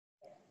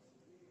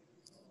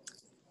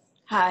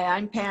Hi,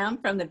 I'm Pam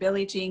from the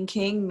Billie Jean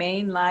King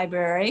Main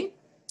Library.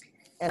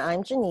 And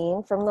I'm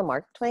Janine from the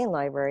Mark Twain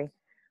Library.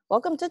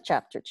 Welcome to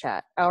Chapter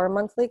Chat, our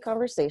monthly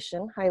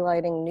conversation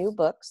highlighting new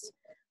books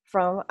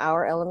from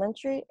our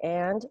elementary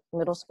and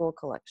middle school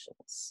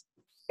collections,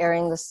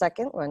 airing the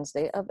second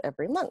Wednesday of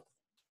every month.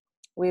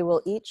 We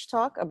will each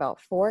talk about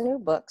 4 new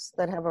books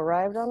that have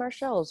arrived on our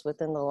shelves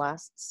within the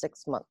last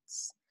 6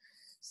 months.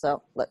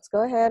 So let's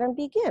go ahead and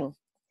begin.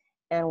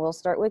 And we'll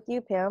start with you,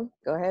 Pam.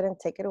 Go ahead and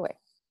take it away.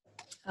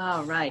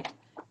 All right.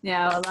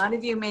 Now, a lot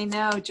of you may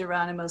know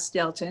Geronimo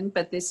Stilton,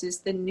 but this is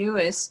the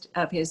newest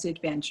of his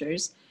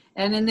adventures.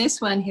 And in this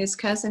one, his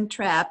cousin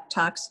Trap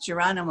talks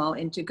Geronimo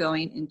into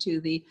going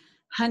into the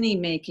honey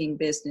making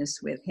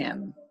business with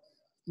him.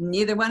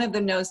 Neither one of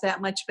them knows that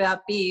much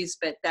about bees,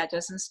 but that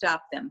doesn't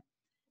stop them.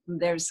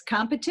 There's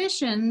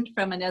competition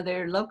from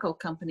another local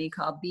company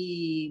called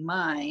Bee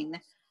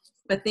Mine,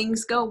 but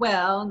things go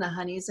well and the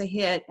honey's a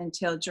hit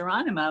until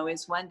Geronimo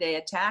is one day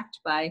attacked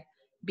by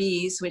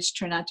bees, which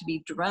turn out to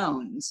be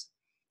drones.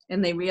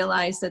 And they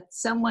realize that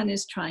someone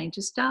is trying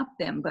to stop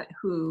them, but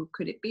who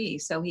could it be?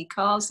 So he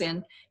calls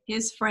in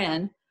his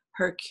friend,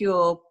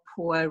 Hercule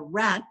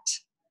Poirot,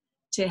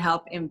 to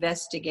help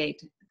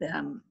investigate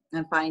them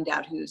and find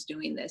out who's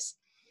doing this.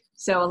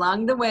 So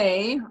along the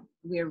way,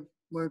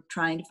 we're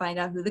trying to find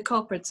out who the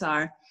culprits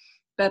are,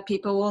 but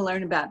people will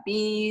learn about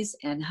bees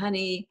and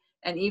honey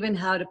and even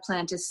how to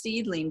plant a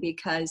seedling,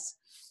 because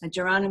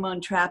Geronimo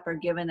and Trap are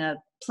given a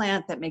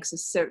plant that makes a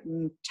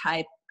certain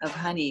type of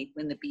honey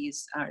when the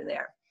bees are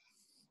there.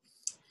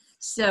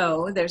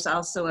 So there's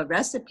also a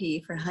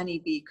recipe for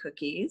honeybee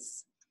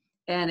cookies.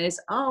 And as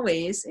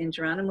always in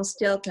Geronimo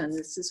Stilton,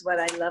 this is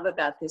what I love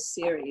about this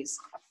series,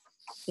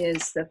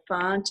 is the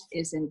font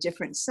is in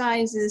different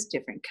sizes,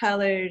 different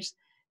colors.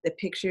 The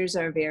pictures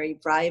are very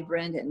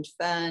vibrant and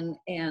fun,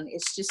 and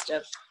it's just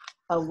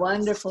a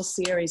wonderful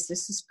series.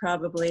 This is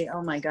probably,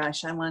 oh my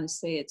gosh, I want to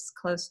say it's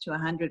close to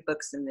 100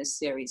 books in this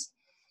series.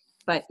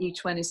 But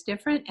each one is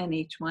different and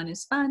each one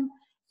is fun.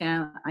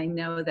 And I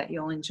know that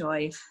you'll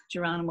enjoy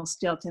Geronimo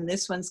Stilton.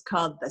 This one's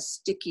called The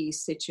Sticky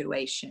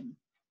Situation.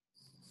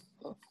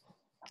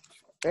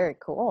 Very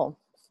cool.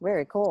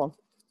 Very cool.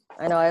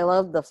 I know I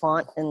love the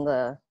font and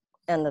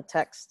the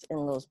text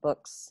in those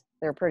books.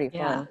 They're pretty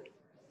fun.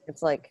 Yeah.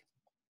 It's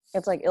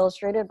like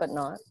illustrated but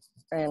not,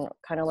 and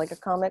kind of like a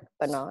comic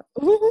but not.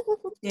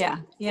 Yeah.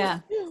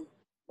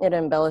 It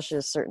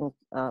embellishes certain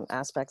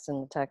aspects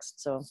in the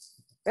text. So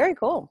very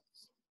cool.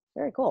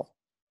 Very cool.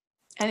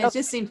 And it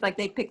just seems like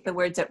they pick the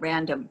words at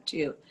random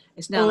too.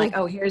 It's not like,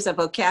 oh, here's a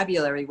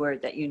vocabulary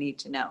word that you need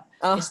to know.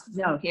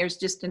 No, here's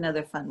just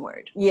another fun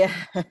word. Yeah.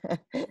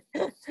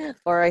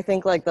 Or I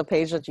think like the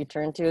page that you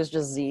turn to is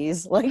just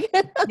Z's. Like,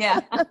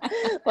 yeah.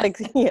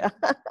 Like, yeah.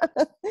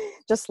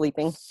 Just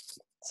sleeping.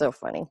 So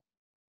funny.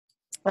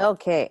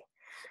 Okay.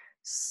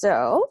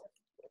 So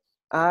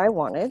I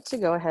wanted to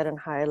go ahead and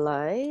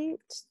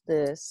highlight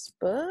this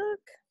book,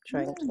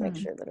 trying to make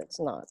sure that it's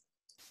not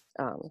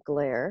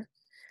glare.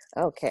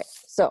 Okay,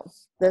 so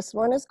this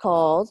one is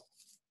called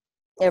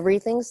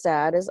Everything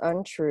Sad is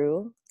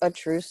Untrue, A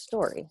True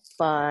Story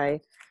by, I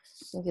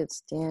think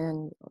it's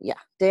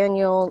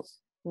Daniel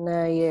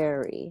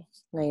Nayeri.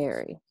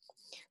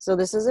 So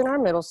this is in our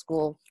middle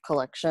school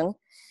collection,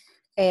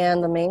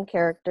 and the main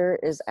character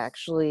is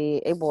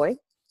actually a boy.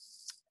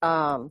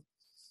 And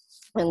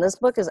this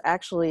book is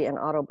actually an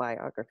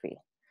autobiography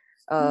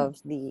of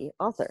the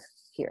author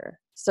here.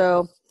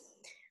 So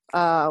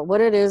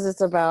what it is,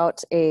 it's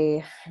about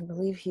I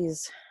believe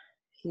he's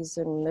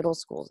in middle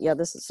school. Yeah,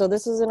 this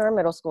is in our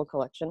middle school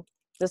collection.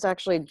 This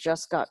actually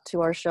just got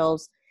to our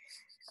shelves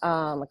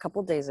a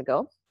couple days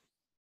ago.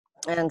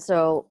 And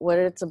so what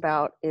it's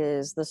about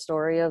is the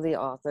story of the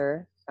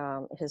author,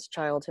 his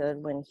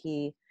childhood when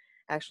he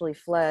actually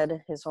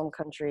fled his home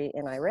country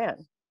in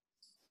Iran.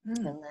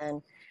 And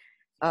then,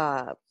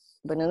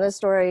 but in this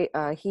story,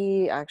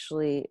 he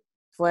actually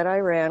fled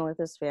Iran with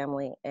his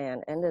family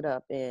and ended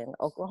up in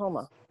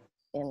Oklahoma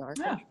in our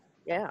country.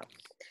 Yeah.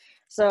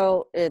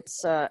 So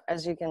it's,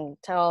 as you can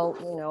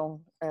tell,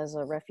 as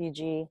a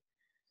refugee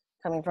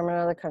coming from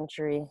another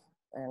country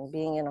and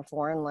being in a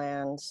foreign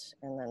land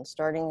and then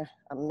starting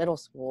a middle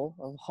school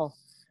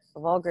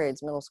of all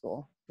grades, middle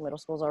school. Middle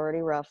school's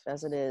already rough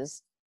as it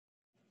is,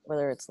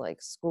 whether it's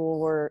like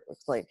schoolwork,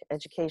 it's like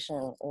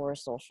education or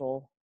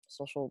social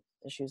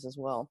issues as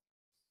well.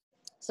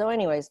 So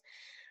anyways,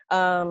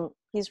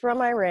 he's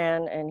from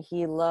Iran and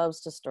he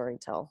loves to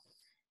storytell.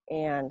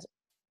 And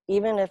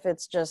even if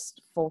it's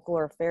just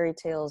folklore fairy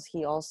tales,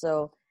 he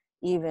also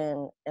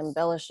even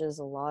embellishes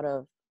a lot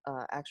of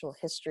actual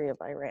history of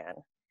Iran.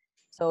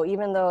 So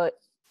even though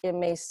it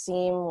may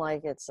seem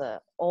like it's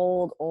a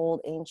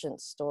old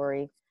ancient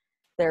story,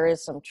 there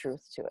is some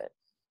truth to it.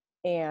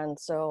 And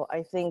so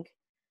I think,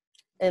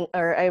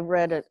 I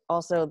read it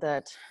also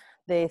that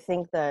they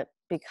think that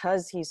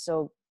because he's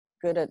so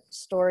good at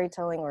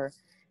storytelling, or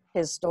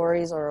his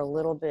stories are a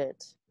little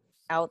bit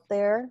out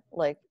there,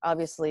 like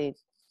obviously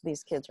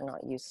these kids are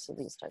not used to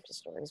these types of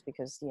stories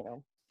because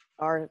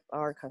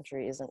our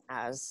country isn't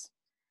as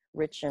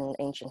rich in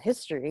ancient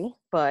history,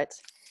 but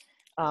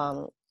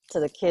to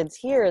the kids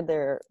here,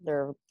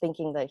 they're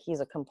thinking that he's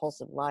a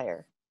compulsive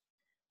liar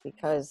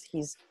because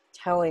he's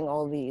telling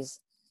all these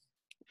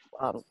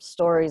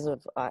stories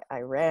of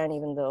Iran,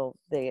 even though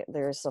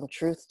there's some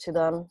truth to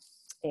them.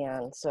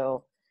 And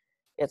so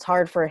it's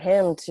hard for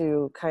him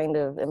to kind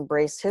of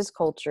embrace his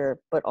culture,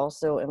 but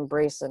also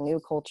embrace a new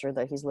culture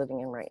that he's living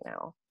in right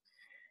now.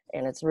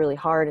 And it's really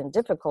hard and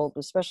difficult,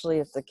 especially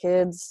if the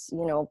kids,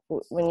 you know,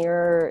 when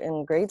you're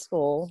in grade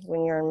school,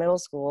 when you're in middle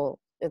school,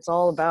 it's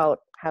all about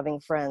having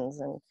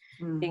friends and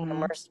being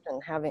immersed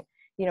and having,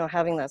 you know,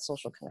 having that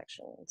social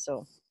connection.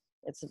 So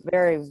it's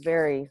very,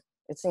 very,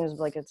 it seems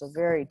like it's a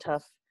very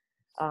tough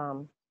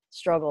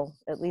struggle.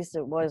 At least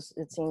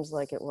it seems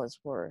like it was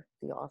for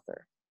the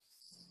author.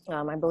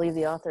 I believe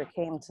the author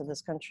came to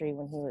this country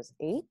when he was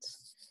 8,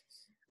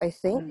 I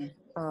think.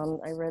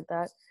 I read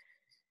that.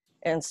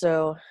 And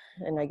so,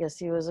 and I guess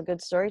he was a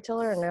good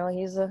storyteller, and now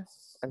he's a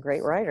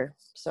great writer.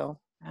 So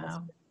that's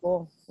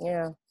cool.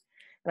 Yeah.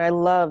 And I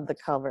love the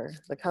cover.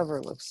 The cover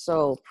looks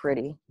so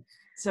pretty.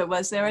 So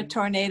was there a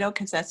tornado?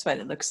 Because that's what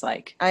it looks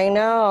like. I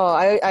know.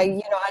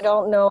 I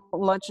don't know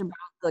much about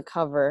the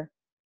cover.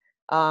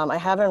 I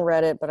haven't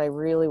read it, but I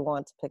really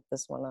want to pick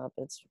this one up.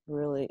 It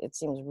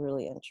seems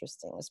really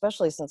interesting,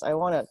 especially since I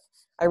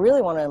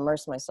really want to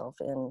immerse myself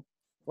in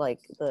like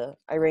the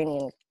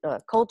Iranian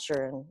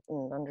culture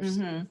and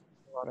understand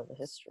a lot of the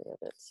history of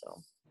it.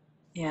 So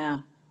yeah,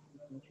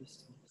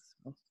 interesting.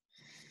 So,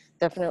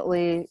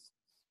 definitely,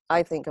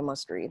 I think a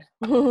must read.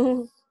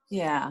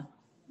 yeah.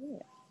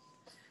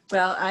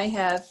 Well, I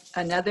have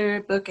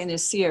another book in a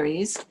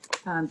series.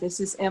 This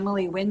is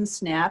Emily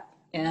Winsnap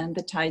and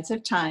The Tides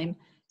of Time.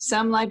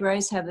 Some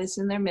libraries have this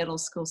in their middle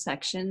school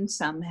section.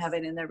 Some have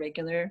it in their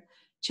regular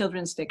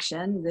children's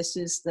fiction. This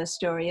is the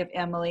story of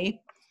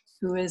Emily,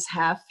 who is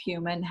half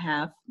human,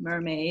 half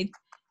mermaid.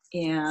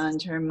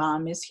 And her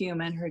mom is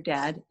human. Her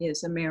dad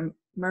is a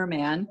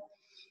merman.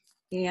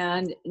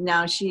 And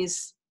now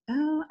she's,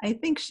 I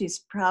think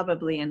she's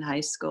probably in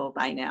high school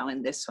by now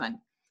in this one.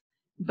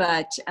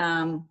 But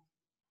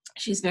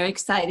she's very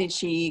excited.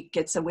 She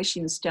gets a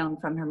wishing stone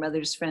from her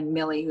mother's friend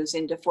Millie, who's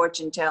into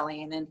fortune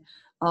telling and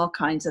all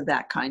kinds of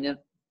that kind of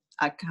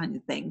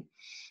thing.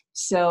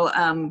 So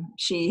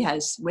she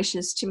has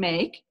wishes to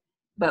make,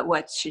 but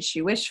what should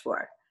she wish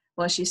for?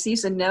 Well, she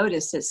sees a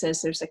notice that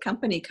says there's a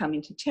company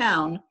coming to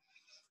town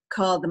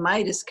called the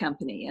Midas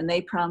Company, and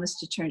they promise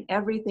to turn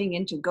everything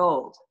into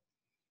gold.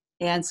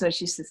 And so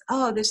she says,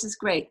 oh, this is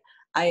great.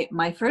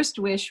 My first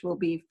wish will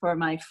be for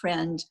my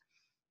friend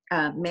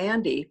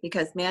Mandy,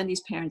 because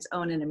Mandy's parents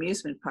own an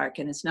amusement park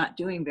and it's not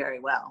doing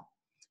very well.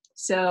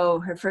 So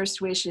her first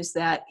wish is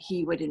that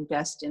he would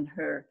invest in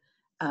her,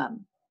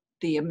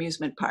 the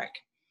amusement park.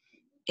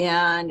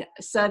 And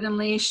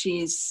suddenly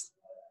she's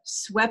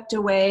swept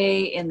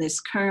away in this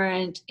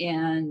current,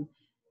 and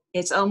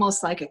it's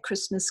almost like a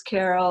Christmas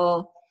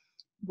Carol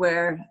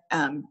where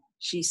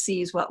she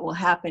sees what will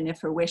happen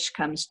if her wish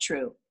comes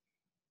true.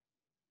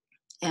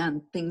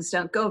 And things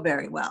don't go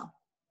very well.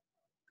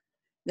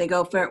 They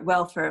go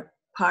for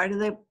part of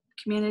the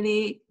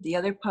community, the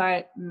other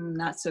part,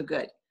 not so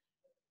good.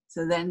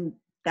 So then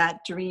that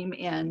dream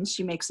ends.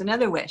 She makes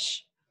another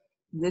wish.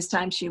 This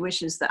time she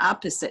wishes the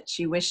opposite.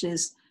 She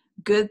wishes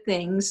good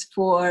things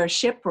for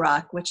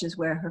Shiprock, which is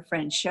where her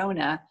friend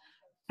Shona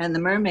and the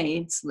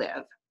mermaids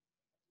live.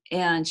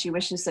 And she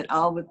wishes that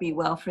all would be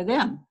well for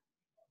them.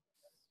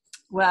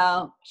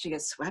 Well, she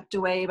gets swept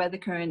away by the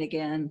current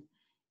again.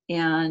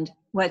 And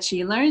what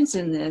she learns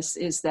in this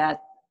is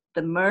that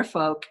the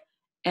merfolk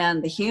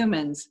and the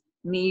humans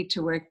need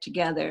to work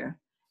together.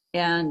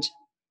 And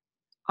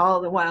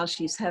all the while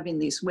she's having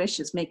these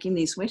wishes, making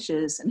these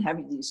wishes and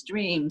having these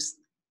dreams,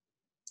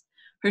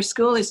 her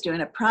school is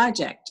doing a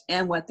project.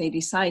 And what they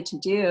decide to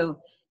do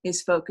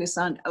is focus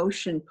on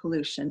ocean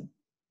pollution.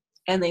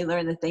 And they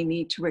learn that they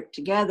need to work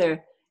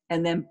together,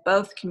 and then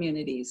both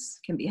communities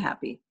can be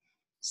happy.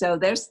 So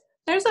there's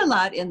a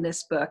lot in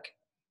this book,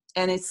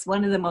 and it's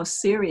one of the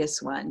most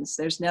serious ones.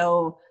 There's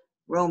no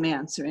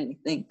romance or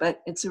anything,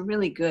 but it's a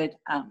really good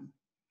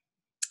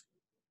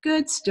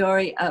good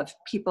story of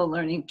people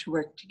learning to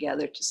work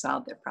together to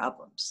solve their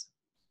problems.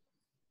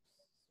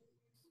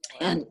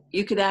 And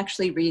you could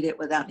actually read it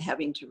without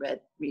having to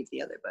read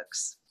the other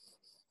books.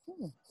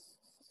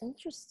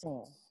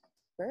 Interesting.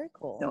 Very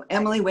cool. So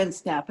Emily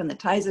Winsnap and The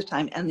Tides of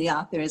Time, and the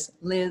author is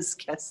Liz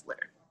Kessler.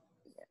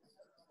 Yeah.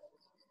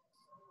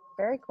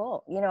 Very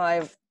cool. You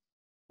know,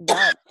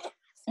 that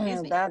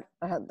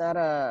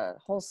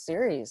whole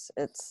series,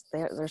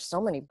 there's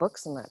so many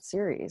books in that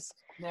series.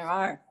 There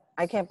are.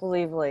 I can't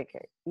believe, like,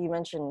 you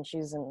mentioned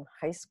she's in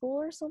high school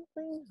or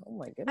something. Oh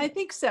my goodness. I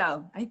think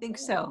so.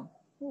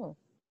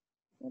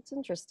 That's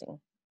interesting.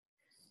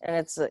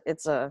 And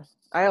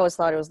I always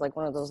thought it was like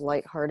one of those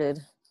lighthearted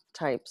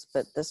types,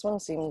 but this one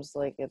seems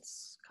like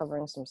it's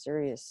covering some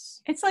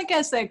serious. It's like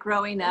as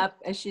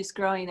she's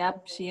growing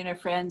up, she and her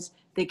friends,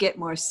 they get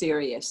more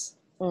serious.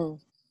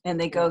 And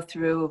they go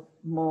through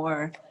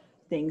more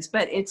things.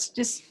 But it's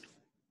just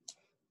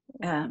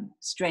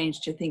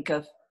strange to think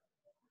of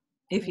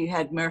if you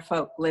had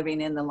merfolk living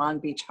in the Long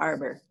Beach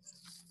Harbor.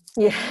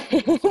 Yeah.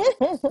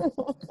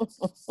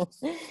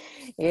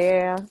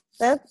 Yeah,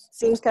 that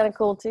seems kind of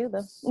cool too,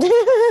 though.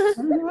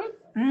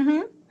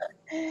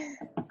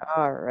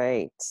 All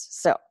right.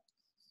 So,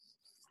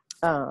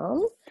 I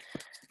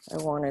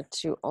wanted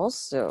to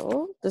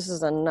also, this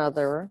is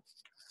another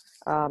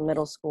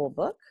middle school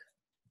book.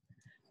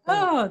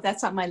 Oh,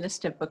 that's on my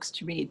list of books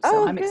to read, so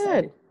Oh, I'm good.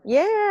 excited.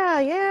 Yeah,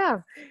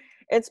 yeah.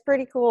 It's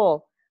pretty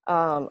cool.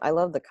 I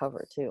love the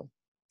cover too.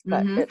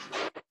 But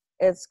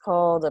it's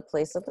called A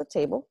Place at the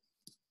Table.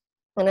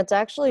 And it's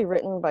actually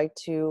written by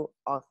two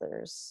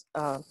authors.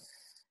 Oh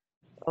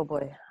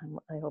boy,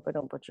 I hope I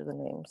don't butcher the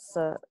name.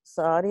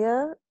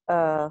 Saadia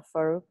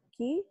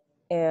Faruqi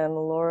and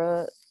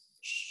Laura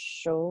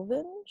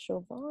Chauvin.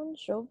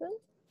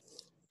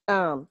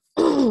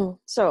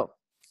 So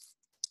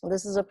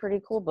this is a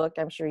pretty cool book.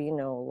 I'm sure you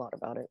know a lot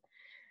about it.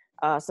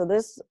 So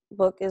this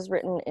book is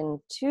written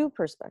in two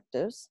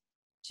perspectives,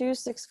 two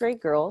sixth-grade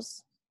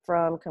girls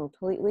from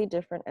completely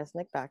different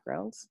ethnic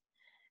backgrounds,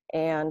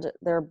 and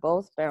they're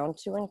both bound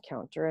to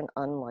encounter an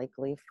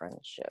unlikely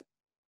friendship.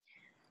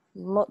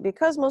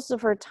 Because most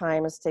of her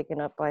time is taken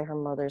up by her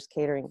mother's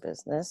catering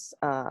business,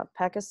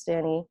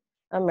 Pakistani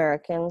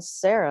American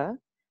Sarah,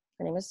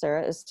 her name is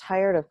Sarah, is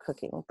tired of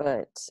cooking,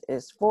 but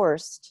is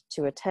forced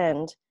to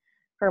attend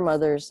her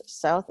mother's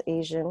South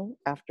Asian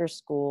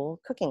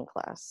after-school cooking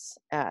class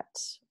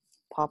at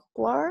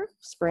Poplar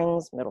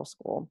Springs Middle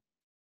School.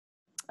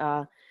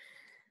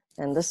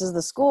 And this is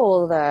the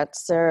school that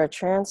Sarah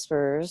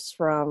transfers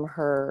from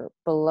her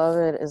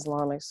beloved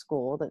Islamic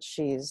school that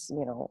she's,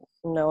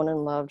 known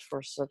and loved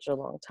for such a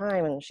long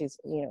time. And she's,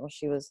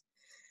 she was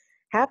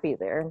happy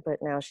there,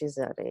 but now she's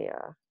at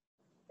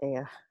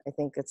I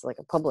think it's like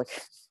a public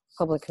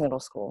middle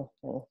school,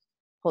 and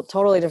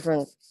totally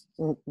different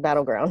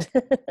battleground.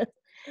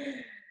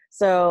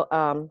 So,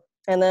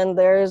 and then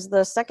there's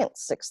the second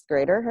sixth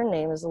grader. Her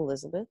name is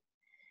Elizabeth.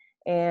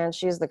 And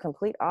she's the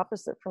complete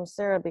opposite from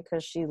Sarah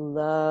because she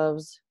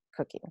loves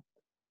cooking.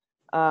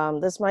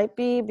 This might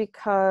be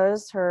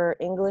because her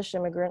English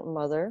immigrant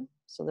mother,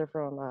 so they're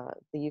from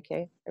the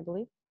UK, I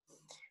believe,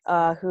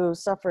 who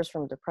suffers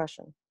from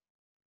depression.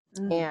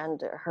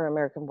 And her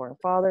American-born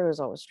father, who's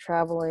always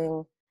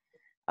traveling,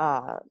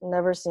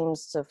 never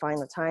seems to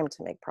find the time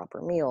to make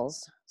proper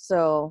meals.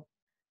 So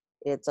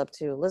it's up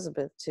to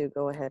Elizabeth to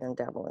go ahead and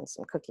dabble in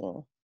some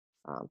cooking,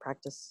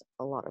 practice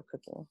a lot of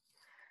cooking.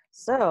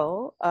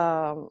 So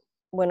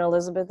when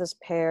Elizabeth is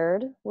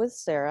paired with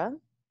Sarah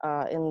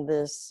in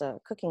this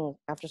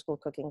after-school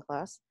cooking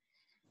class,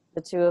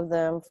 the two of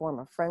them form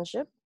a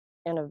friendship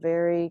and a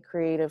very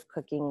creative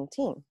cooking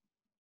team.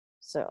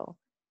 So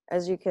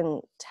as you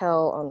can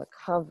tell on the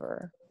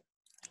cover,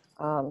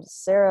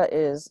 Sarah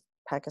is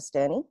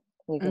Pakistani,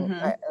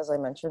 as I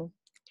mentioned,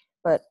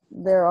 but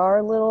there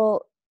are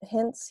little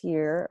hints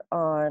here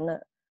on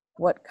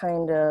what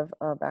kind of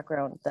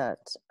background that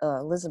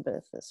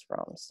Elizabeth is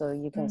from. So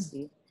you can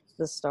see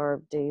the Star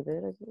of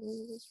David, I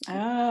believe.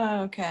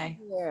 Oh, okay.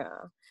 Yeah.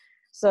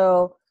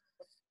 So,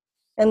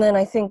 and then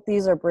I think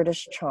these are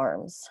British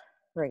charms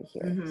right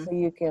here. So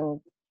you can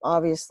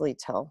obviously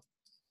tell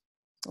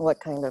what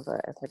kind of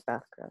ethnic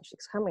background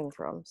she's coming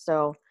from.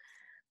 So,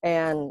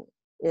 and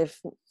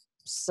if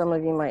some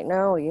of you might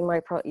know,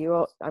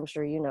 I'm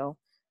sure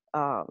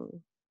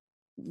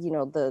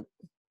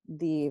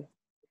the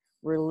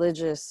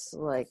religious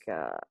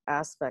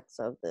aspects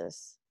of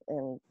this,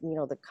 and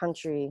the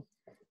country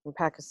in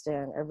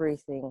Pakistan,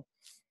 everything,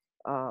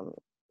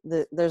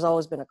 there's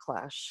always been a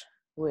clash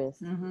with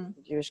the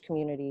Jewish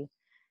community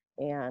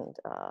and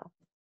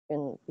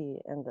in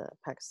the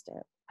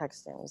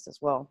Pakistanis as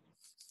well.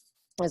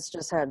 It's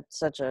just had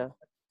such a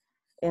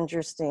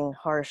interesting,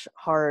 harsh,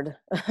 hard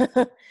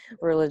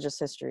religious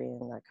history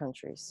in that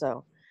country.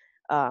 So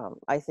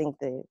I think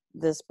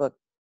this book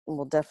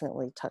will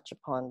definitely touch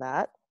upon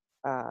that.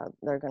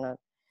 They're gonna,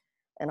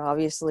 and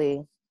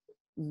obviously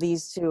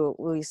these two,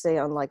 we say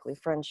unlikely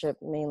friendship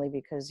mainly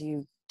because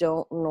you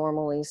don't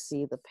normally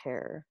see the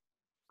pair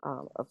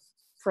of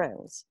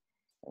friends.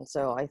 And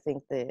so I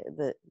think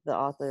the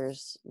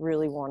authors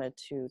really wanted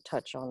to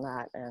touch on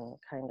that and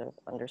kind of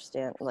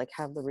understand,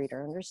 have the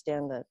reader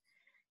understand that,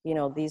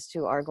 these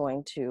two are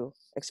going to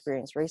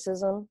experience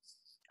racism.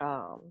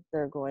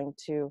 They're going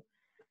to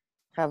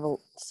have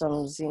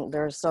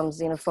there's some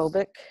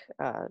xenophobic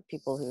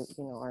people who,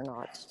 are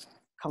not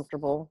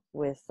comfortable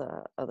with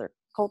other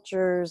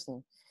cultures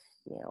and,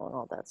 and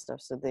all that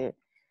stuff. So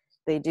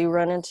they do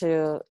run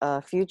into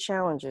a few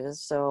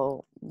challenges.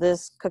 So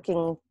this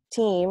cooking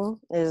team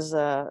is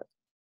I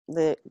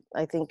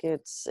think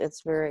it's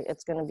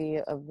going to be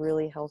a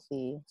really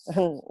healthy,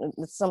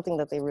 it's something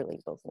that they really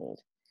both need.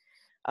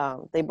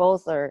 They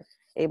both are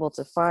able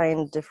to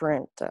find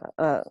different,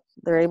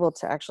 they're able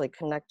to actually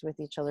connect with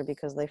each other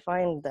because they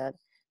find that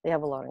they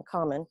have a lot in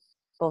common.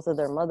 Both of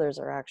their mothers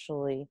are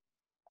actually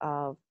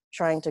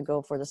trying to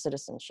go for the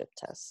citizenship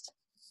test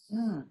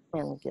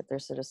and get their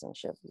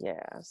citizenship.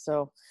 Yeah.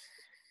 So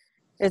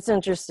It's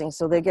interesting.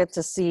 So they get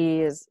to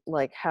see is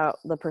like how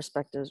the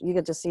perspectives, you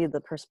get to see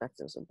the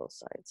perspectives of both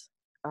sides.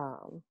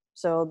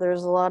 So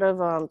there's a lot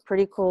of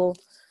pretty cool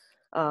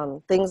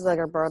things that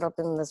are brought up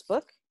in this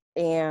book.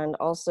 And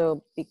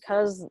also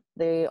because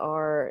they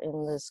are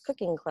in this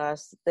cooking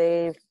class,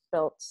 they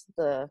felt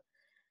the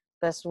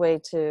best way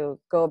to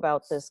go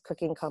about this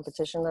cooking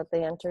competition that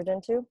they entered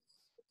into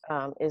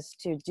is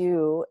to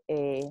do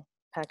a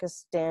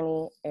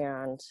Pakistani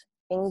and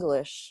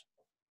English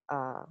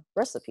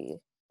recipe.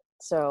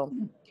 So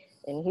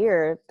in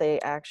here, they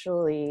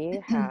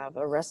actually have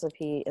a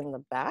recipe in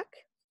the back.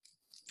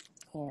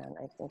 And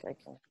I think I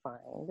can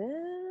find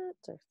it.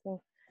 I think,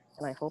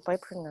 and I hope I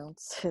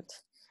pronounce it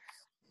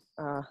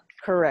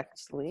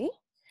correctly.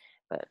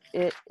 But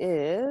it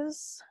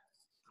is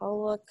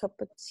Halwa cup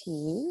of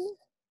tea.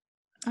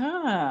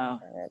 Oh.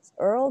 And it's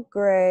Earl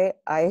Grey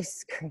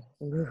ice cream.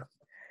 Ooh.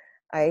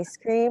 Ice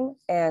cream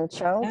and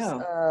chunks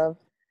Oh. of,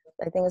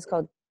 I think it's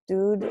called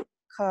Doodh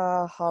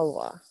ka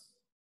halwa.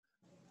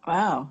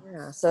 Wow.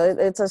 Yeah, so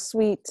it's a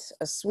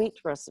sweet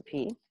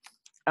recipe.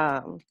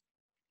 And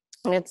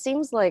it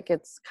seems like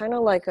it's kind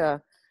of like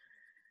an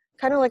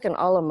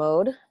a la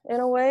mode in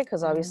a way,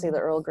 because obviously the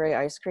Earl Grey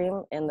ice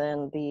cream, and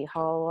then the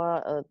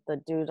halwa, the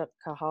Doodh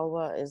ka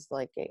halwa is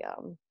like a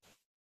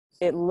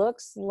it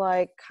looks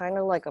like kind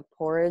of like a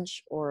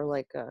porridge or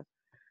like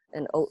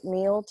an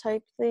oatmeal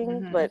type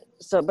thing, but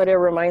it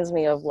reminds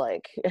me of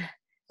like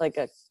like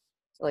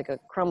a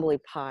crumbly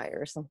pie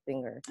or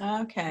something, or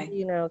Okay.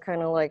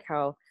 kind of like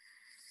how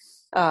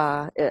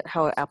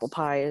how apple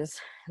pie is,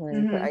 and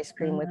then you put ice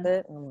cream with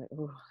it, and I'm like,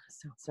 ooh, that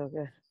sounds so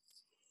good.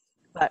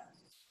 But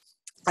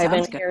I've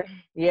been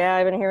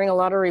hearing a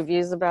lot of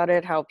reviews about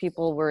it, how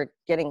people were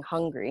getting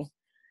hungry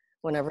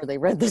whenever they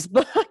read this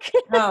book.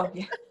 Oh,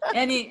 yeah.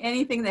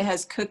 Anything that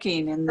has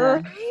cooking in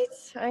the Right?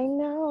 I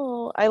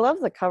know. I love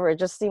the cover. It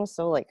just seems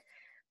so like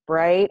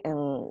bright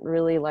and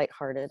really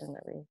lighthearted and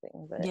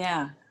everything. But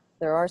yeah.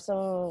 there are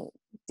some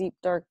deep,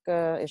 dark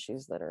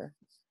issues that are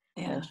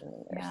mentioned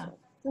in there. Yeah. So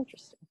it's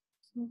interesting.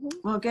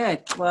 Well,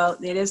 good. Well,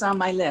 it is on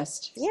my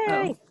list.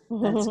 Yay! So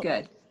that's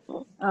good.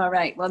 All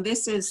right. Well,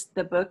 this is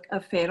The Book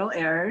of Fatal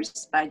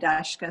Errors by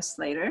Dashka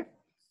Slater,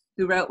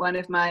 who wrote one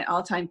of my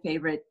all-time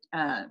favorite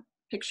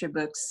picture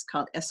books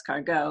called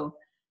Escargot,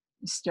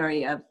 the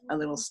story of a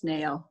little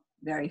snail.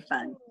 Very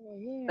fun.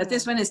 Yeah. But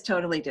this one is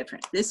totally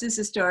different. This is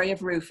the story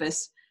of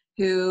Rufus,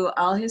 who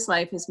all his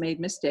life has made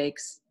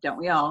mistakes, don't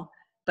we all?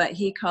 But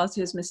he calls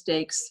his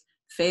mistakes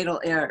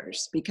fatal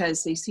errors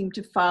because they seem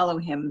to follow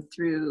him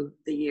through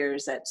the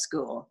years at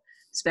school,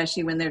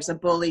 especially when there's a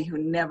bully who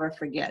never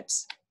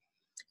forgets.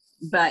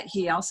 But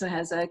he also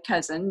has a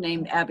cousin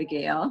named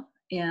Abigail,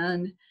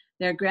 and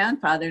their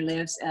grandfather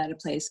lives at a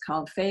place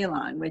called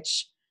Phelan,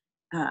 which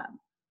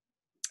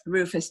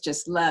Rufus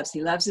just loves.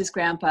 He loves his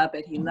grandpa,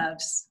 but he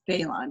loves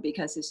Phelan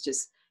because it's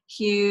just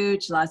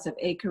huge, lots of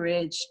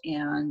acreage,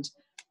 and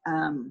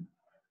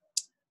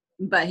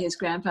but his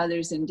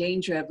grandfather's in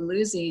danger of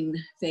losing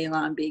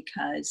Phelan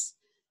because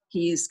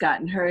he's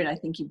gotten hurt. I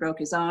think he broke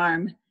his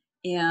arm,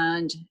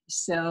 and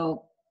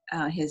so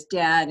his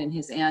dad and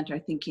his aunt are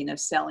thinking of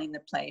selling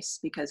the place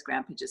because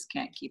grandpa just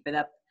can't keep it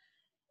up.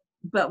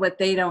 But what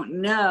they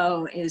don't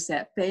know is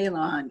that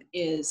Phelan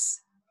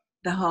is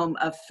the home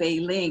of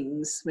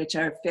Feilings, which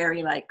are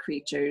fairy-like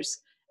creatures.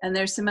 And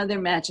there's some other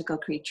magical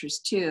creatures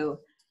too.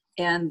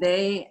 And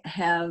they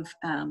have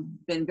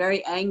been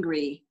very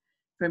angry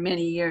for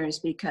many years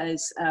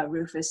because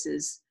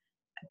Rufus's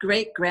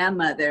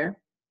great-grandmother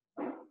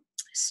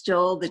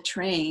stole the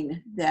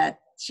train that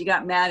she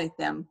got mad at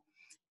them.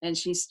 And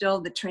she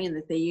stole the train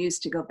that they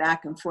used to go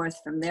back and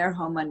forth from their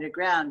home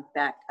underground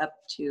back up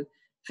to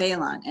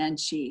Phelan, and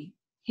she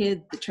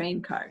hid the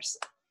train cars.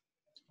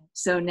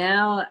 So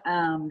now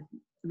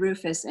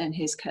Rufus and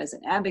his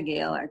cousin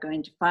Abigail are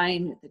going to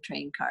find the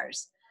train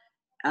cars.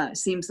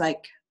 Seems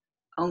like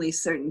only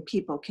certain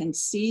people can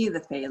see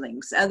the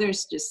Feilings.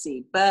 Others just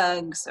see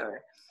bugs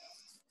or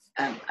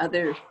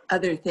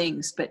other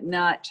things, but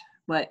not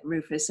what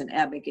Rufus and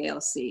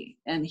Abigail see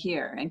and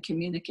hear and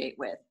communicate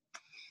with.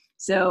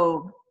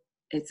 So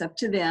it's up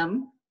to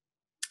them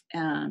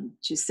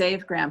to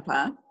save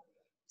Grandpa,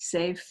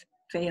 save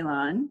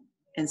Phelan,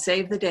 and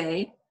save the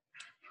day,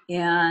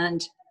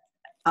 and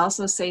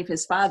also save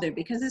his father,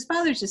 because his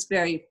father's just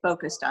very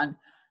focused on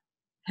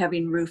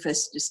having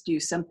Rufus just do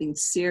something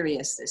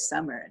serious this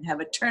summer and have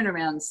a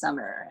turnaround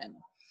summer. And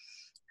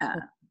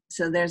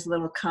so there's a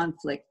little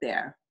conflict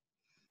there.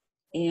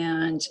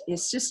 And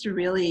it's just a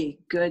really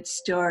good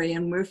story.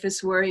 And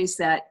Rufus worries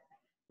that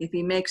if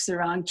he makes the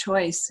wrong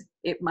choice,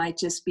 it might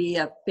just be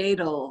a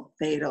fatal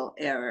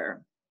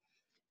error.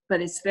 But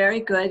it's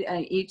very good.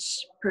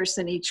 Each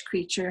person, each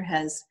creature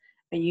has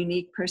a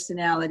unique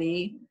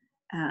personality.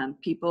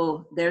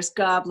 There's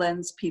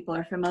goblins. People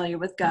are familiar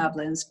with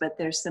goblins, but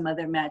there's some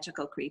other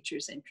magical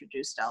creatures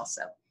introduced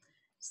also.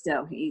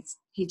 So he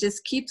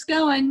just keeps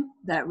going,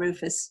 that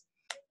Rufus,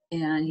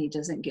 and he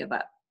doesn't give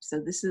up. So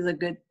this is a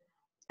good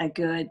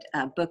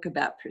book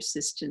about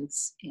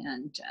persistence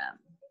and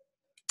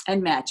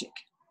magic.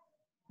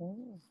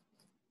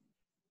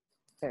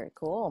 Very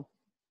cool.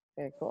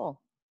 Very cool.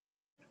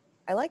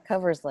 I like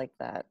covers like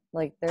that.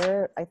 Like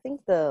I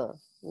think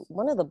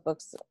one of the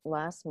books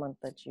last month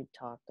that you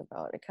talked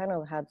about, it kind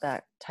of had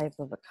that type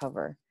of a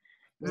cover.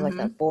 It was like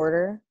Mm-hmm. that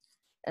border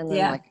and then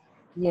Yeah. like,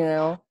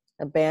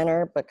 a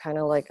banner, but kind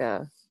of like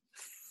a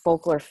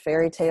folklore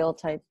fairy tale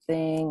type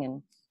thing.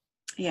 And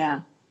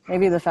Yeah.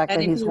 maybe the fact And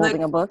that if he's you look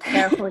holding a book.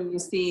 carefully, you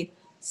see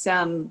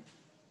some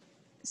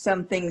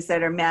things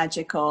that are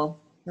magical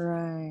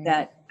Right.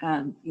 that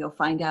you'll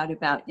find out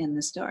about in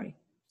the story.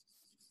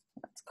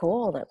 That's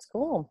cool. That's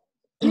cool.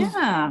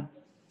 Yeah.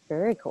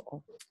 Very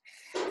cool.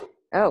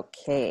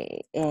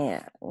 Okay.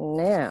 And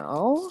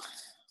now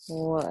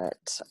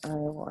what I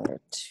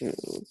wanted to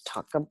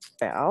talk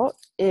about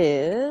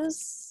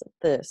is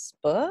this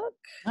book.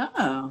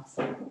 Oh,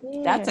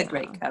 that's a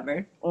great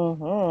cover.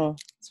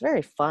 It's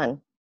very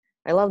fun.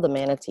 I love the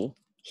manatee.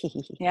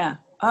 Yeah.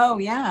 Oh,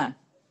 yeah.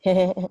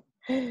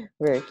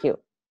 Very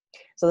cute.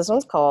 So this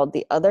one's called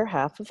The Other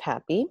Half of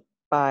Happy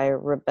by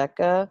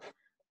Rebecca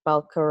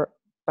Balcarrel.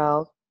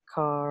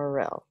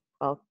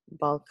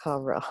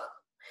 Balcarrel.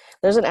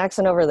 There's an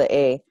accent over the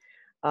A.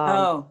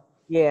 Oh,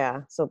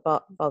 Yeah, so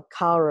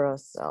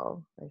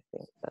Balcarcel, I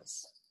think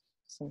that's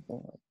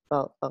something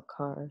like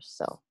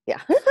Balcarcel.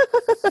 Yeah.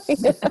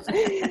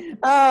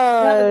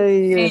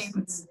 Yes.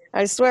 names.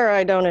 I swear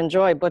I don't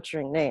enjoy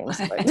butchering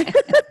names. But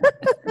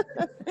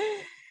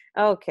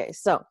okay,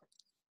 so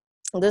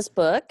this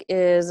book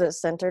is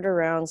centered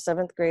around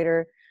seventh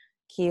grader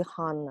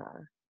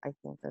Quijana. I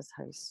think that's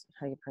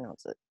how you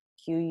pronounce it.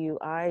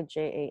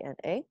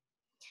 Quijana.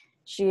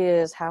 She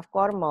is half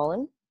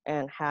Guatemalan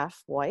and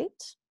half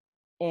white,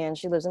 and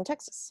she lives in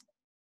Texas.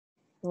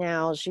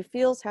 Now, she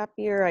feels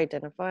happier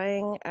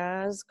identifying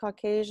as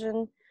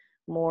Caucasian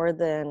more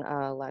than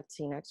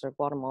Latinx or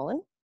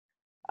Guatemalan,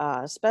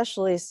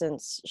 especially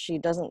since she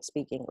doesn't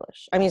speak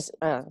English. I mean,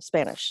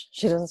 Spanish.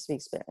 She doesn't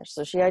speak Spanish.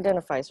 So she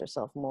identifies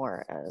herself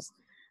more as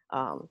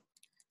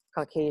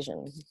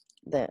Caucasian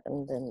than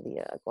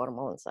the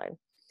Guatemalan side.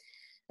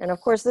 And of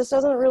course, this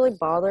doesn't really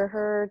bother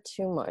her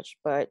too much,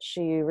 but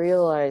she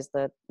realizes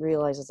that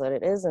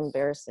it is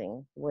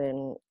embarrassing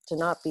to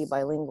not be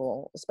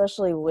bilingual,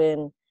 especially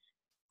when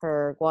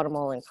her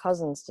Guatemalan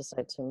cousins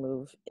decide to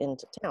move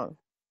into town.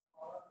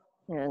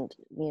 And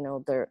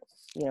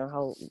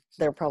how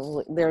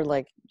they're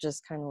like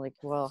just kind of like,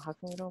 well, how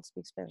come you don't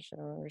speak Spanish? I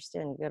don't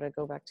understand. You got to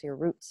go back to your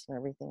roots and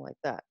everything like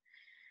that.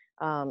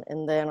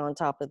 And then on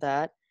top of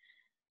that,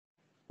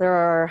 there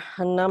are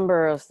a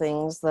number of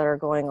things that are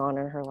going on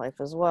in her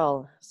life as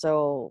well.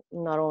 So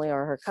not only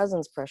are her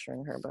cousins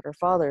pressuring her, but her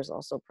father's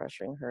also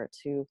pressuring her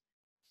to,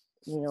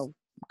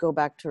 go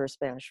back to her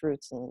Spanish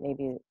roots and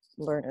maybe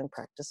learn and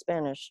practice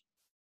Spanish.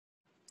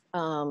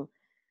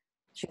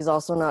 She's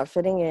also not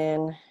fitting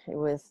in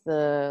with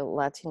the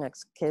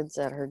Latinx kids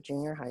at her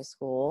junior high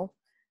school.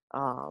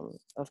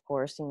 Of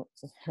course,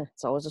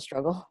 it's always a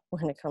struggle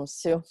when it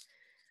comes to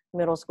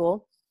middle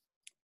school.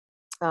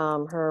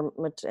 Her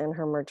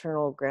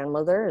maternal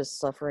grandmother is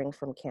suffering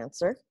from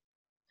cancer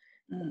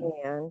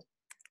and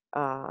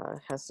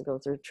has to go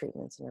through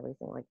treatments and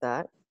everything like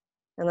that.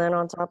 And then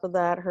on top of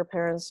that, her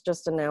parents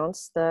just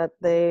announced that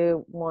they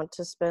want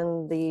to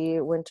spend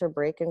the winter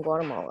break in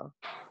Guatemala.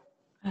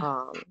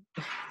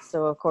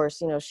 So of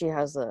course, she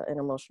has an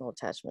emotional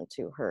attachment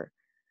to her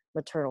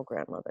maternal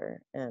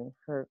grandmother, and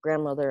her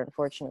grandmother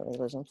unfortunately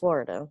lives in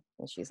Florida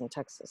and she's in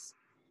Texas.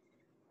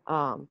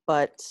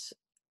 But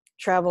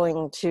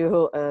traveling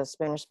to a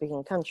Spanish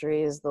speaking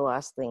country is the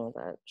last thing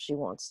that she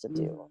wants to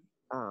do.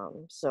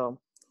 So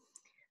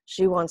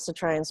she wants to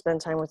try and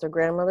spend time with her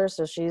grandmother.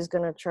 So she's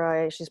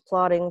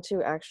plotting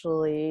to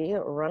actually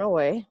run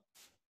away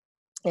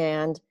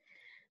and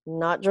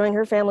not join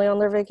her family on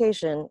their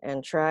vacation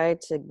and try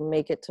to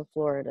make it to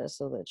Florida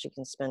so that she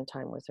can spend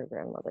time with her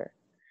grandmother.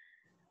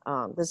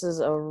 This is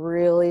a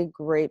really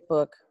great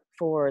book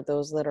for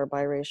those that are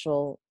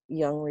biracial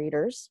young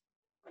readers.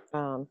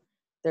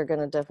 They're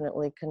going to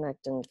definitely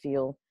connect and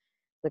feel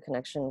the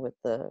connection with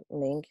the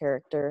main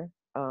character.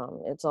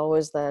 It's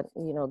always that,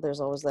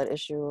 there's always that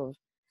issue of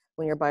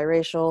when you're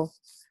biracial,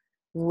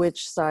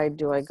 which side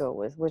do I go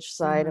with? Which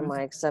side am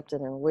I accepted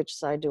and which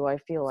side do I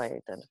feel I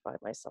identify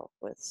myself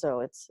with?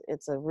 So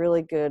it's a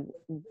really good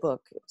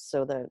book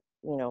so that,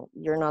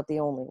 you're not the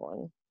only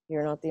one.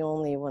 You're not the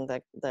only one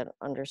that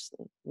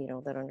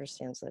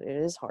understands that it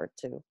is hard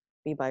to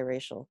be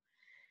biracial.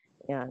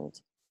 And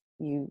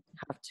you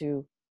have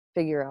to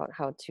figure out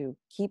how to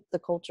keep the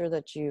culture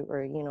that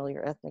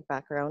your ethnic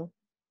background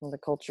and the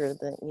culture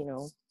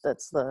that,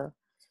 that's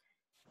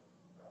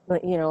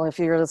if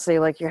you're, let's say,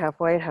 like you're half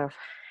white, half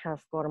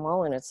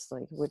Guatemalan, it's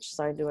like, which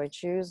side do I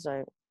choose?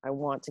 I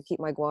want to keep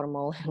my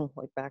Guatemalan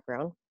like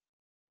background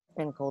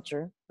and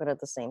culture, but at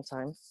the same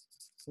time,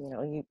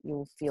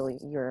 you feel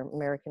you're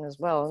American as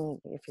well.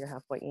 And if you're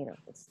half white,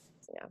 it's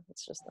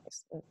just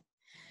nice.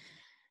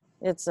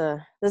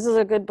 This is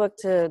a good book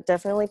to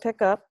definitely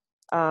pick up.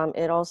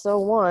 It also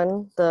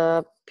won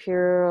the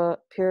Pure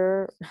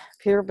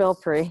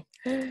Belpré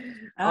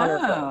honor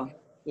book.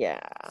 Yeah.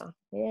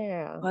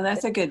 Yeah. Well,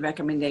 that's a good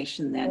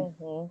recommendation then.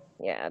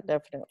 Yeah,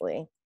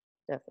 definitely.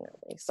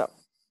 Definitely. So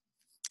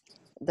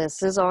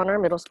this is on our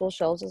middle school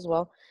shelves as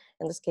well.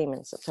 And this came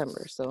in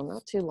September, so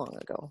not too long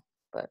ago,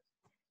 but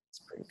it's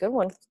a pretty good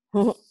one.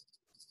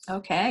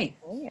 Okay.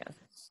 Yeah.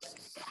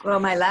 Well,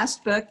 my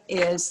last book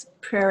is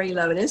Prairie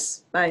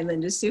Lotus by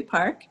Linda Sue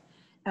Park.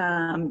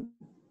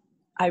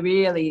 I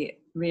really,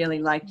 really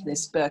liked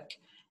this book.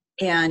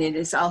 And it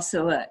is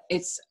also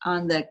it's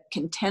on the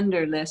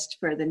contender list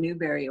for the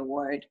Newbery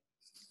Award.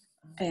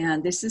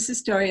 And this is the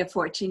story of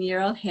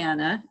 14-year-old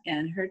Hannah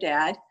and her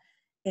dad.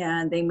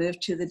 And they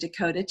moved to the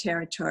Dakota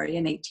Territory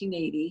in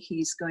 1880.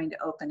 He's going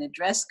to open a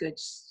dress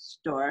goods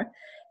store.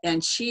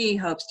 And she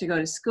hopes to go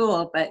to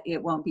school, but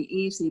it won't be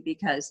easy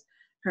because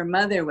her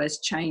mother was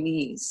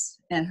Chinese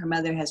and her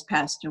mother has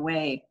passed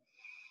away.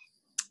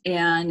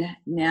 And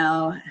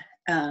now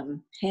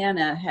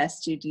Hannah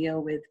has to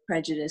deal with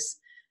prejudice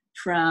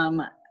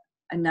from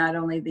not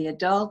only the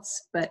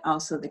adults, but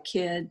also the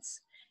kids.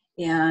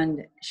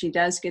 And she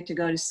does get to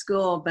go to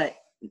school, but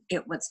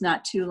it was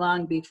not too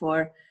long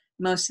before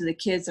most of the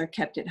kids are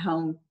kept at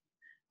home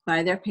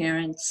by their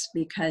parents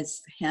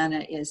because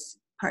Hannah is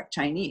part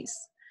Chinese.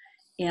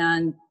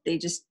 And they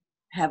just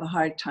have a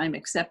hard time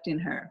accepting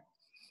her.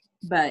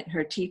 But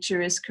her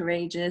teacher is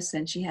courageous,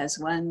 and she has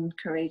one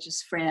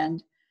courageous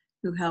friend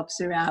who helps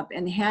her out.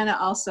 And Hannah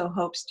also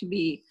hopes to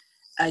be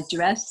a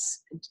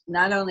dress,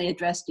 not only a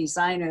dress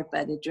designer,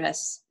 but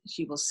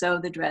she will sew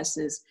the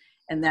dresses,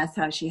 and that's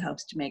how she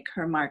hopes to make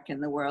her mark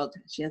in the world.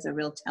 She has a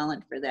real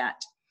talent for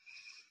that.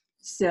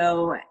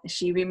 So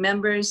she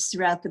remembers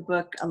throughout the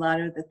book a lot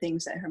of the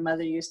things that her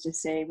mother used to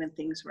say when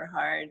things were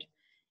hard,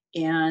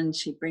 and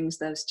she brings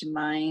those to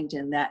mind,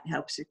 and that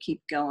helps her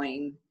keep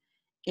going.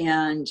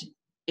 And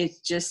it's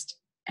just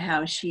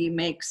how she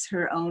makes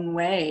her own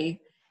way,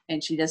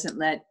 and she doesn't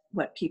let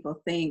what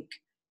people think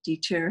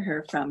deter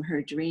her from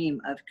her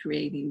dream of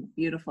creating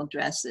beautiful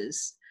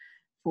dresses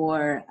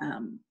for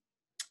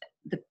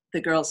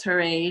the girls her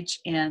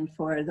age and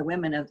for the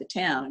women of the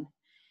town.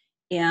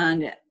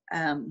 And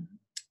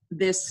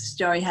this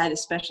story had a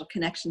special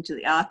connection to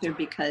the author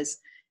because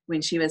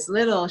when she was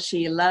little,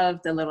 she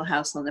loved the Little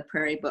House on the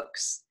Prairie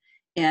books.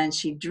 And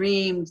she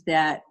dreamed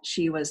that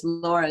she was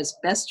Laura's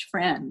best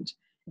friend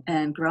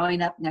and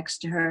growing up next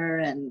to her,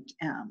 and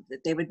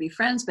that they would be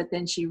friends. But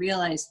then she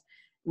realized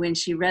when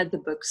she read the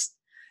books,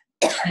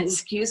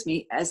 excuse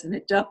me, as an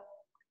adult,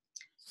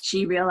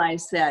 she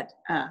realized that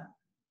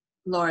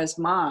Laura's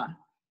ma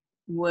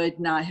would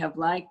not have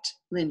liked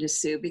Linda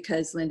Sue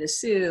because Linda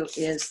Sue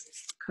is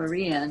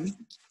Korean.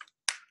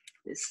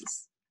 This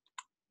is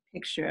a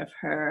picture of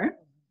her.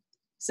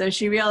 So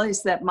she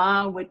realized that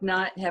Ma would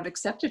not have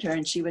accepted her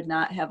and she would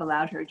not have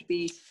allowed her to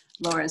be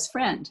Laura's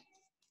friend.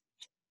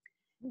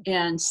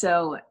 And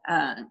so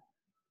that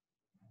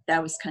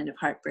was kind of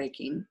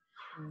heartbreaking.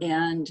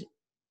 And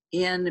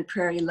in the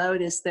Prairie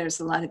Lotus,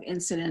 there's a lot of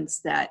incidents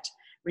that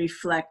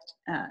reflect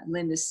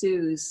Linda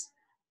Sue's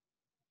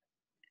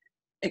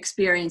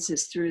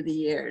experiences through the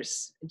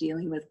years,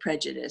 dealing with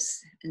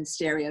prejudice and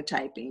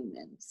stereotyping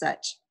and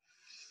such.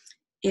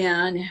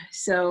 And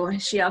so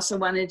she also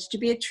wanted to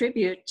be a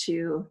tribute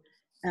to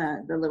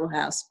the Little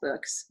House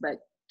books, but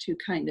to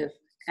kind of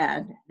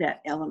add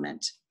that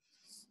element,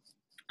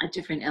 a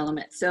different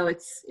element. So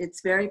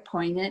it's very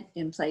poignant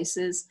in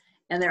places.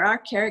 And there are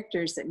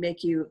characters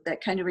that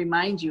kind of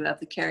remind you of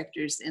the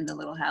characters in the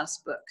Little House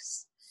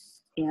books.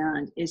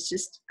 And it's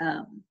just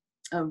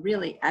a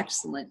really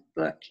excellent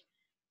book.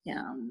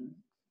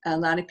 A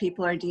lot of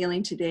people are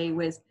dealing today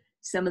with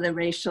some of the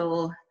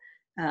racial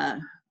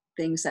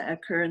things that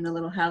occur in the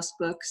Little House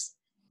books.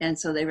 And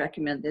so they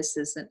recommend this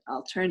as an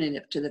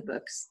alternative to the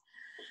books.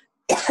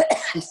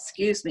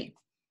 Excuse me.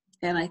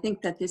 And I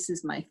think that this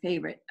is my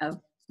favorite of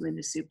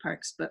Linda Sue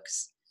Park's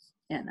books.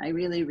 And I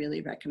really,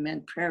 really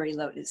recommend Prairie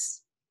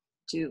Lotus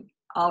to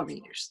all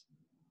readers.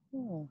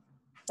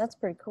 That's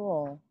pretty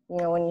cool. You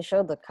know, when you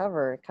showed the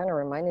cover, it kind of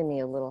reminded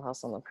me of Little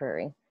House on the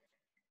Prairie.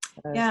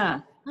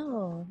 Yeah.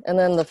 Oh, and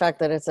then the fact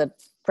that it's a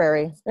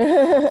prairie.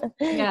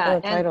 Yeah,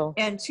 title.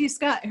 And she's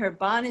got her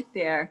bonnet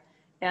there.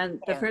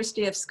 And the first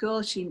day of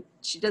school, she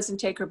doesn't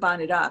take her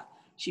bonnet off.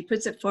 She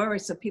puts it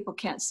forward so people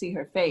can't see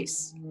her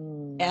face.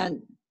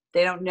 And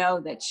they don't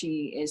know that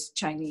she is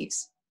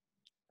Chinese.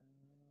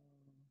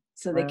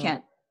 So they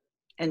can't.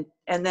 And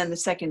then the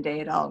second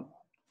day it all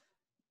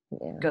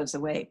goes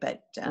away,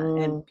 but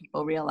and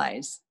people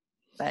realize.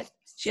 But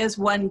she has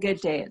one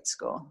good day at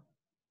school.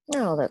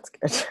 Oh, that's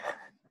good.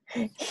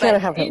 You gotta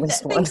have at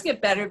least one. Things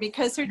get better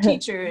because her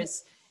teacher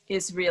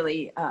is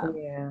really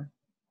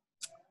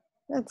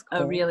that's cool.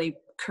 A really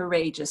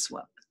courageous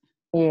woman.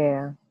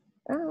 Yeah.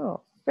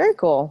 Oh, very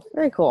cool.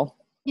 Very cool.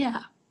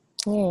 Yeah.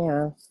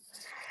 Yeah.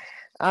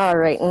 All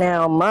right.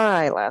 Now,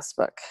 my last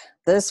book.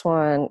 This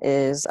one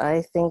is,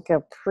 I think,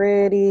 a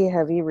pretty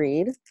heavy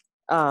read.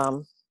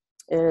 It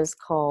is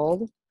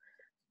called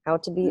How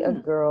to Be a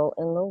Girl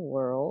in the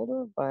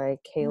World by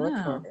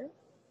Kayla Carter.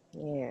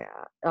 Yeah.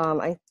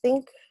 I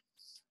think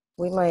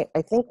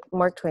I think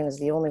Mark Twain is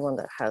the only one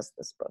that has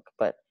this book,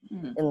 but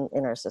Mm.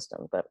 in our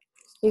system, but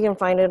you can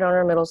find it on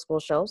our middle school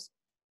shelves.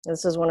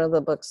 This is one of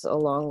the books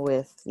along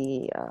with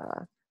the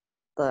uh,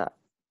 what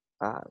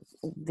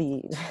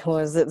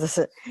was it? This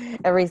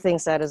Everything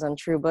Sad is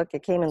Untrue book.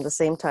 It came in the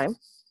same time,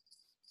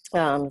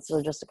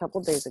 so just a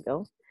couple days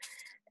ago,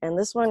 and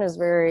this one is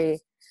very,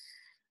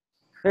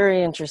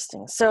 very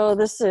interesting. So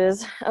this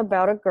is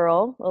about a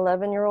girl,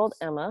 11-year-old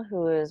Emma,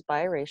 who is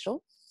biracial.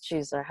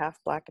 She's half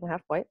black and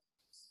half white.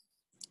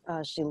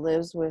 She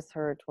lives with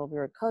her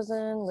 12-year-old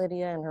cousin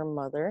Lydia and her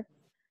mother,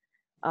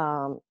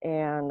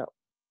 and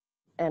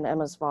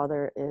Emma's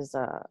father is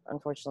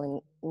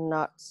unfortunately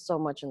not so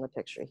much in the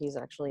picture. He's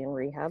actually in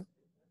rehab.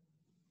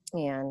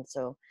 And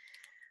so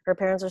her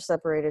parents are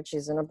separated.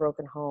 She's in a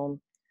broken home,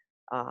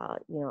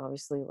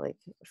 obviously like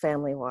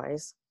family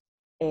wise.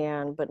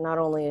 But not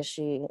only is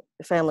she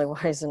family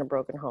wise in a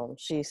broken home,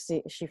 she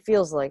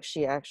feels like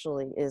she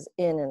actually is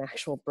in an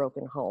actual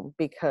broken home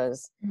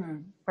because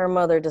Mm. her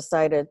mother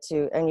decided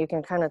to, and you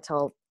can kind of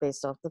tell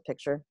based off the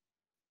picture,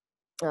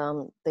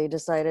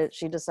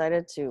 she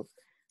decided to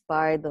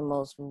buy the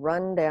most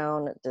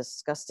rundown,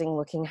 disgusting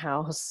looking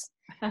house.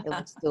 It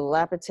looks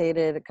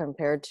dilapidated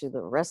compared to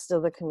the rest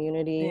of the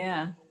community.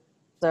 Yeah.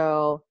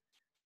 So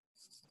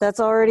that's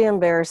already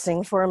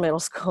embarrassing for a middle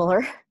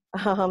schooler.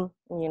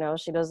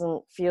 She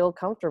doesn't feel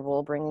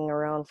comfortable bringing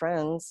around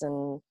friends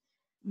and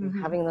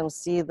Mhm. having them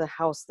see the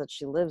house that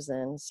she lives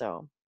in.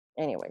 So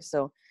anyway,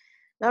 so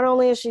not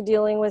only is she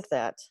dealing with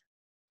that,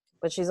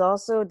 but she's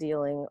also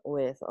dealing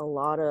with a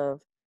lot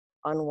of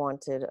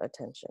unwanted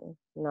attention,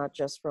 not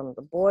just from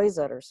the boys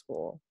at her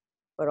school,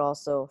 but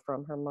also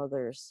from her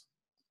mother's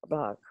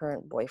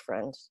current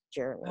boyfriend,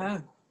 Jeremy.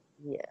 Oh.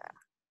 Yeah.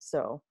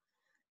 So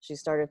she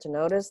started to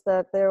notice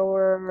that there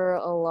were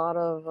a lot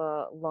of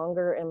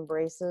longer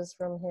embraces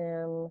from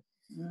him.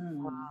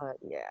 Mm.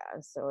 Yeah.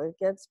 So it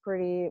gets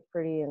pretty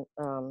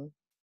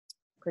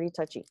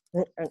touchy.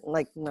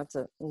 Like,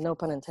 no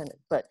pun intended,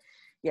 but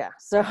yeah.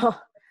 So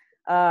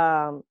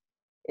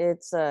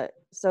it's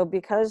so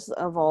because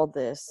of all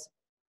this,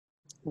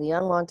 the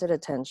unwanted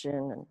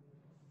attention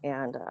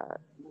and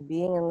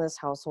being in this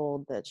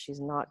household that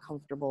she's not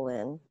comfortable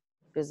in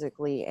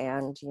physically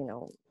and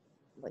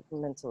like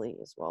mentally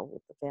as well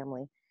with the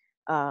family,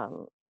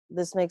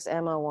 this makes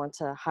Emma want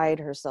to hide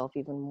herself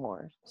even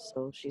more.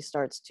 So she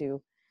starts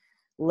to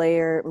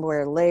wear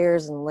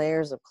layers and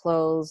layers of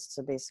clothes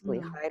to basically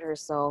hide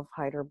herself,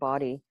 hide her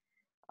body.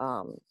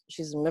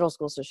 She's in middle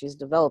school, so she's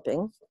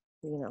developing,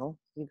 you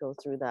go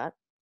through that.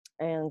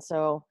 And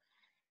so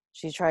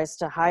she tries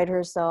to hide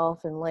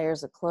herself in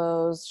layers of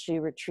clothes. She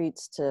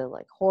retreats to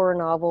like horror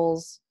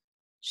novels.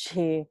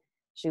 She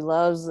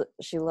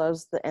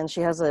and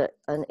she has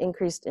an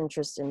increased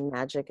interest in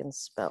magic and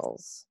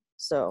spells.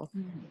 So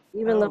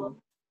even though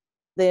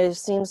there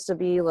seems to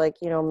be like,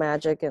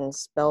 magic and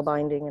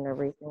spellbinding and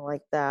everything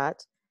like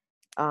that,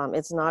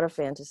 it's not a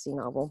fantasy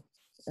novel,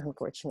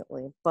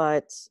 unfortunately.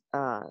 But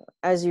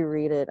as you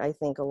read it, I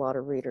think a lot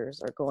of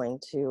readers are going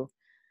to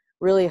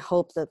really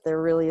hope that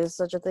there really is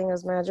such a thing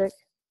as magic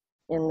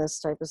in this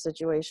type of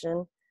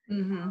situation.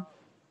 Mm-hmm.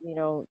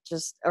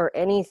 Just, or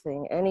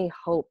anything, any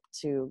hope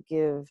to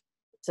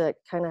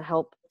kind of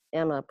help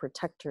Emma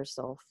protect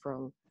herself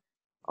from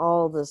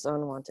all this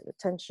unwanted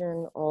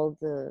attention, all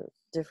the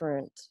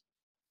different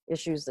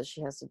issues that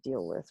she has to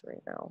deal with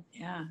right now.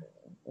 Yeah.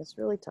 It's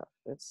really tough.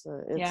 It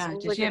Yeah.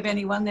 seems Does like she have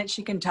anyone that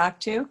she can talk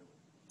to?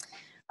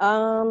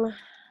 Not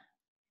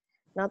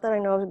that I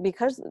know of,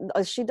 because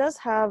she does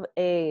have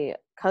a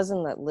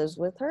cousin that lives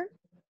with her.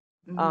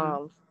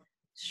 Mm-hmm.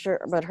 Sure,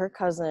 but her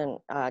cousin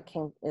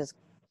is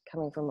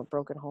coming from a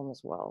broken home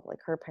as well. Like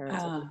her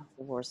parents are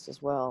divorced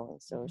as well,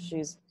 and so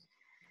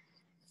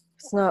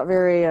it's not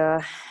very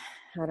I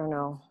don't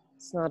know,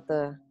 it's not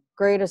the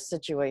greatest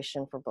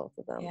situation for both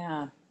of them.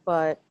 Yeah.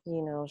 But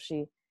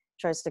she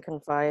tries to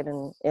confide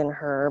in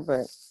her,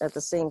 but at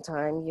the same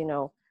time,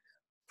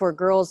 for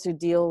girls who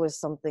deal with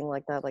something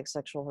like that, like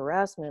sexual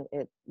harassment,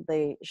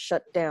 they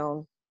shut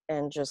down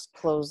and just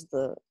close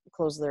like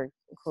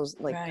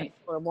Right.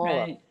 put a wall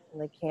up, Right. and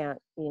they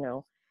can't,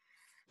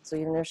 so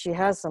even if she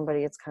has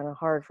somebody, it's kind of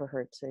hard for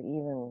her to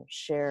even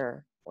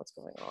share what's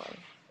going on.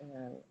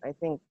 And I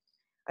think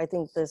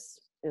this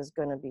is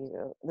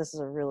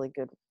a really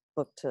good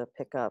book to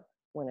pick up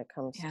when it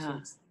comes Yeah.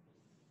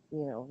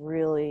 to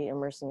really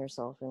immersing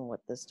yourself in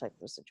what this type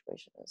of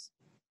situation is.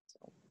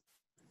 So,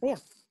 but yeah.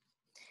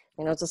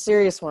 It's a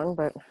serious one,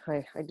 but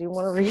I do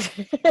want to read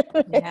it.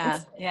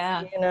 Yeah.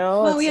 Yeah.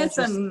 Well, It's we had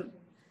interesting.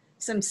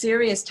 some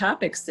serious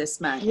topics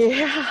this month.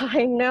 Yeah,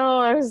 I know.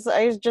 I was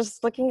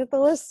just looking at the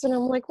list and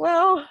I'm like,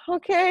 well,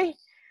 okay,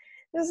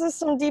 this is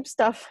some deep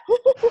stuff.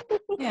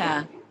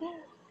 Yeah.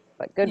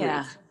 But good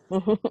Yeah.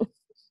 reads.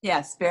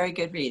 Yes, very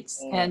good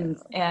reads. Yeah.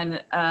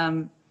 And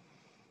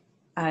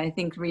I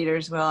think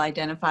readers will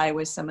identify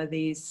with some of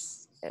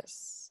these.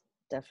 Yes,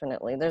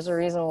 definitely. There's a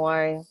reason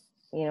why,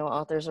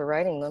 authors are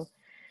writing them.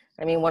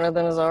 I mean, one of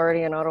them is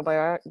already an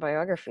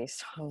autobiography,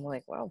 so I'm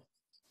like, wow,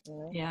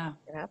 Yeah.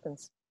 it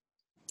happens.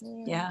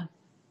 Yeah.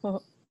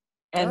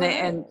 And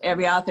they, Oh, and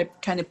every author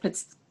kind of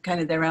puts kind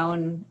of their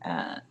own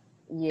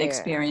yeah,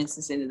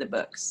 experiences into the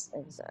books.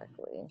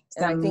 exactly.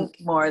 And I Some think,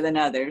 more than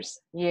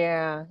others.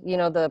 yeah, you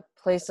know, the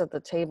place at the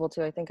table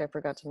too. I think I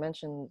forgot to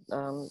mention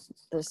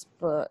this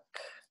book,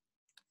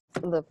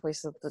 the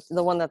place at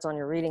the one that's on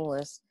your reading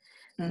list.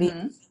 These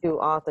Hmm. two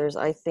authors,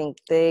 I think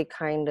they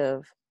kind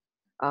of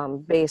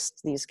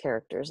based these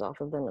characters off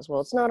of them as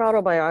well. It's not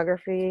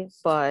autobiography,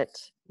 but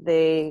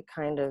they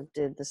kind of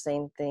did the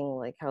same thing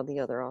like how the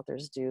other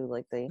authors do.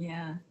 Like they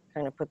Yeah.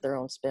 kind of put their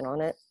own spin on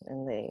it,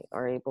 and they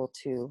are able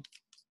to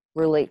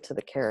relate to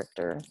the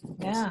character.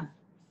 Yeah.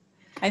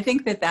 I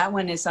think that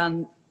one is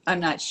on, I'm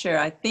not sure.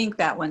 I think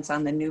that one's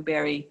on the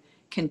Newbery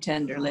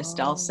contender list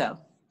also.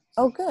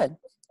 Oh, good.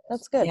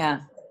 That's good.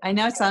 Yeah. I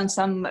know it's on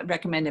some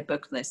recommended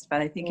book list,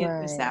 but I think it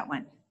was Right. that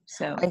one.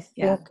 So, I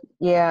yeah. think,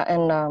 yeah,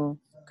 and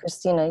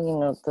Christina, you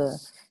know,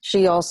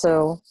 she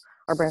also,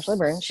 our branch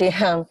librarian,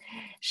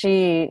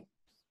 she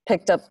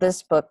picked up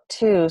this book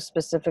too,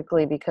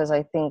 specifically because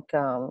I think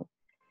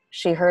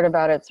she heard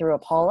about it through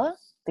APALA,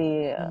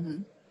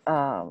 Hmm.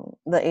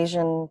 the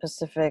Asian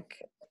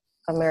Pacific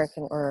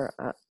American, or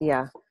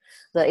yeah,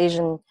 the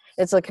Asian.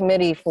 It's a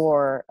committee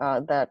for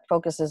that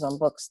focuses on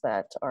books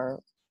that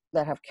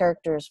have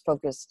characters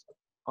focused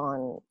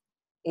on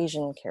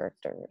Asian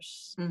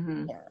characters.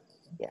 Hmm. Yeah,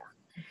 yeah.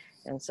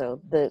 And so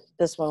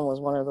this one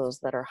was one of those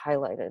that are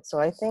highlighted. So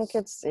I think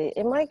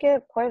it might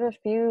get quite a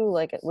few,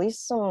 like at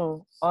least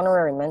some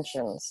honorary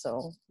mentions.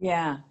 So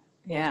Yeah.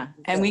 Yeah.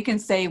 And good. we can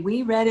say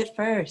we read it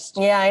first.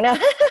 Yeah, I know.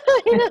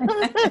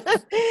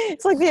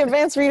 It's like the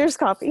advanced reader's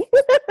copy.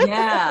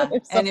 Yeah. Or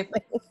And if,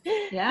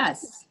 something.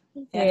 yes.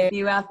 And Yeah, if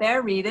you out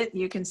there read it,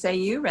 you can say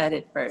you read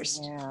it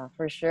first. yeah,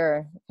 for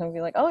sure. I'll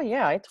be like, oh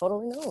yeah, I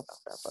totally know about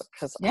that book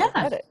because I Yeah.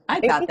 read I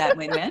it. thought that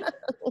would win.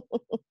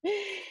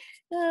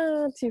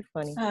 Too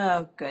funny.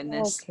 Oh,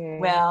 goodness. Okay.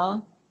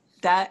 Well,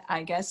 that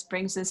I guess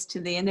brings us to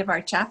the end of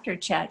our chapter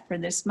chat for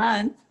this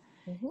month.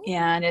 Mhm.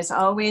 And as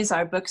always,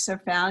 our books are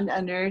found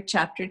under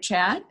chapter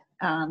chat.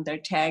 They're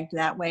tagged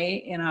that way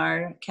in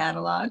our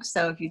catalog.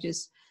 So if you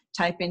just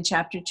type in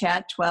chapter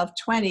chat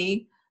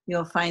 1220,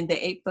 you'll find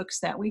the 8 books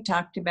that we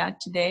talked about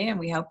today. And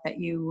we hope that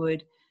you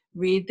would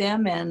read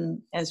them.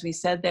 And as we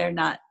said, they're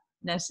not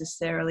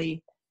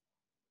necessarily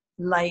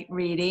light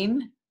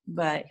reading,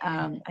 but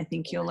I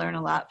think you'll learn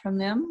a lot from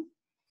them.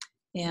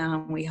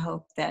 And we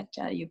hope that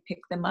you pick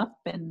them up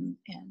and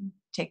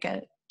check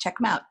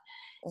them out.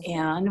 Mhm.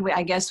 And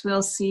I guess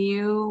we'll see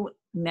you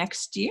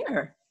next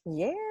year.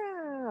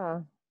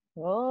 Yeah.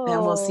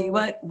 And we'll see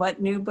Oh.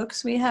 what new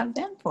books we have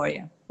then for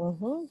you.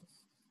 Mm-hmm.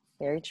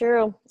 Very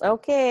true.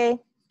 Okay.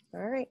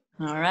 All right.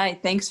 All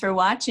right. Thanks for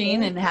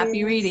watching Thank and happy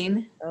you.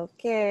 reading.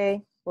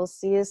 Okay. We'll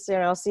see you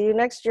soon. I'll see you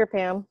next year,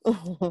 Pam.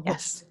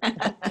 Yes.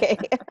 Okay.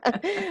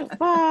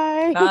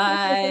 Bye.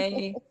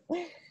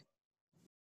 Bye.